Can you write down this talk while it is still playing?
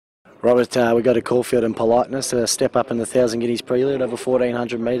Robert, we got a Caulfield and Politeness, a step up in the 1,000 guineas prelude over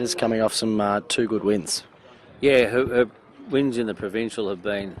 1,400 metres, coming off some two good wins. Yeah, her wins in the provincial have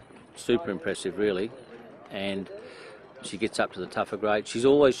been super impressive, really, and she gets up to the tougher grade. She's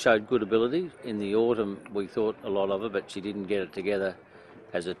always showed good ability. In the autumn, we thought a lot of her, but she didn't get it together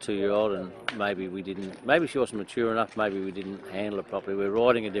as a 2-year-old, and maybe she wasn't mature enough, maybe we didn't handle it properly. We're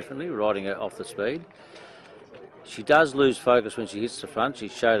riding her differently, riding her off the speed. She does lose focus when she hits the front. She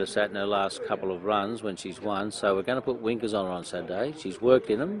showed us that in her last couple of runs when she's won, so we're going to put winkers on her on Saturday. She's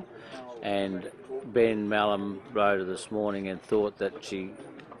worked in them, and Ben Mallam rode her this morning and thought that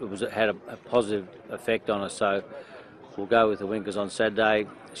it had a positive effect on her, so we'll go with the winkers on Saturday.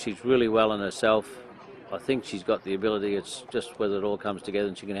 She's really well in herself. I think she's got the ability. It's just whether it all comes together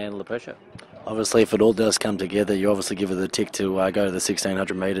and she can handle the pressure. Obviously, if it all does come together, you obviously give her the tick to go to the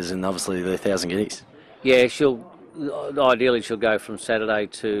 1,600 metres and obviously the 1,000 guineas. Yeah, ideally she'll go from Saturday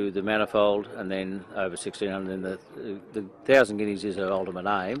to the manifold and then over 1,600. And the 1,000 guineas is her ultimate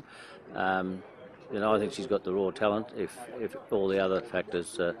aim. I think she's got the raw talent if all the other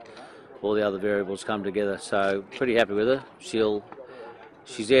factors, all the other variables come together. So pretty happy with her.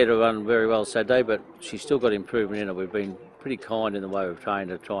 She's there to run very well Saturday, but she's still got improvement in her. We've been pretty kind in the way we've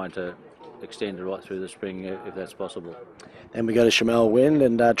trained her, trying to extend her right through the spring if that's possible. And we go to Shamel Wind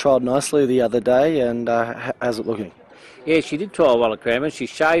and trialled nicely the other day, and how's it looking? Yeah, she did trial well at Cranbourne. She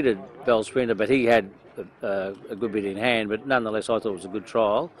shaded Bell Sprinter, but he had a good bit in hand, but nonetheless I thought it was a good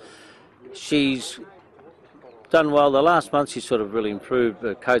trial. She's done well. The last month she's sort of really improved.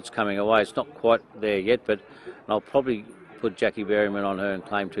 Her coat's coming away. It's not quite there yet, but I'll probably put Jackie Berryman on her and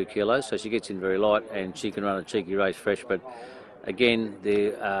claim 2 kilos, so she gets in very light and she can run a cheeky race fresh. But again,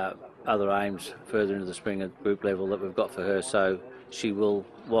 there are other aims further into the spring at group level that we've got for her, so she will,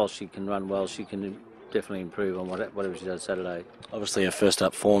 while she can run well, she can definitely improve on whatever she does Saturday. Obviously her first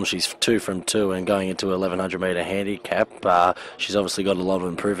up form, she's 2 from 2 and going into a 1,100 metre handicap. She's obviously got a lot of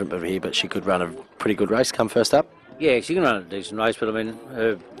improvement over here, but she could run a pretty good race come first up. Yeah, she can run a decent race, but I mean,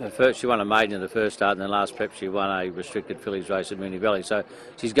 she won a maiden in the first start, and then last prep she won a restricted fillies race at Moonee Valley. So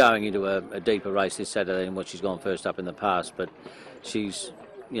she's going into a deeper race this Saturday than what she's gone first up in the past. But she's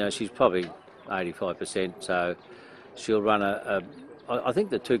probably 85%, so she'll run I think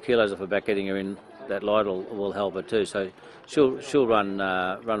the 2 kilos off her back getting her in that light will help her too. So she'll run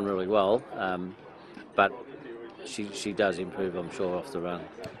really well, but she does improve, I'm sure, off the run.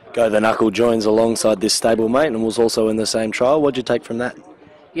 Go the Knuckle joins alongside this stablemate and was also in the same trial. What'd you take from that?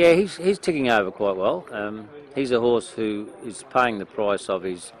 Yeah, he's ticking over quite well. He's a horse who is paying the price of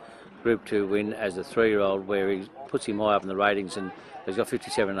his Group 2 win as a 3-year-old, where he puts him high up in the ratings, and he's got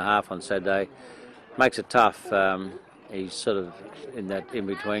 57.5 on Saturday. Makes it tough. He's sort of in that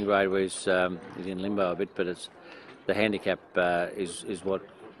in-between grade where he's in limbo a bit, but it's the handicap is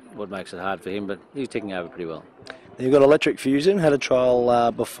what makes it hard for him, but he's ticking over pretty well. You've got Electric Fusion, had a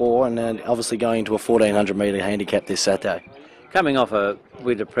trial before, and then obviously going into a 1,400 metre handicap this Saturday. Coming off a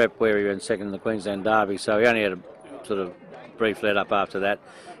winter prep where he ran second in the Queensland Derby, so he only had a sort of brief let up after that.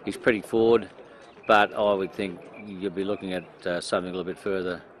 He's pretty forward, but I would think you'll be looking at something a little bit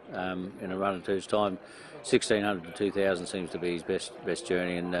further in a run or two's time. 1,600 to 2,000 seems to be his best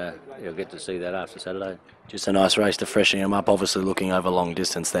journey, and you'll get to see that after Saturday. Just a nice race to freshen him up, obviously looking over long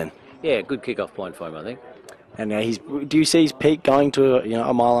distance then. Yeah, good kick-off point for him, I think. And do you see his peak going to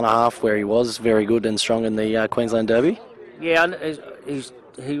a mile and a half where he was very good and strong in the Queensland Derby? Yeah,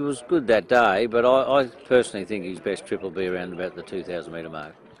 he was good that day, but I personally think his best trip will be around about the 2,000 metre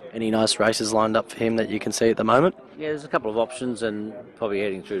mark. Any nice races lined up for him that you can see at the moment? Yeah, there's a couple of options, and probably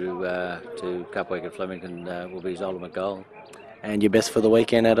heading through to Cup Week at Flemington will be his ultimate goal. And your best for the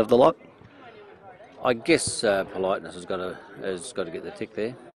weekend out of the lot? I guess Politeness has got to get the tick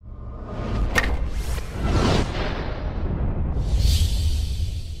there.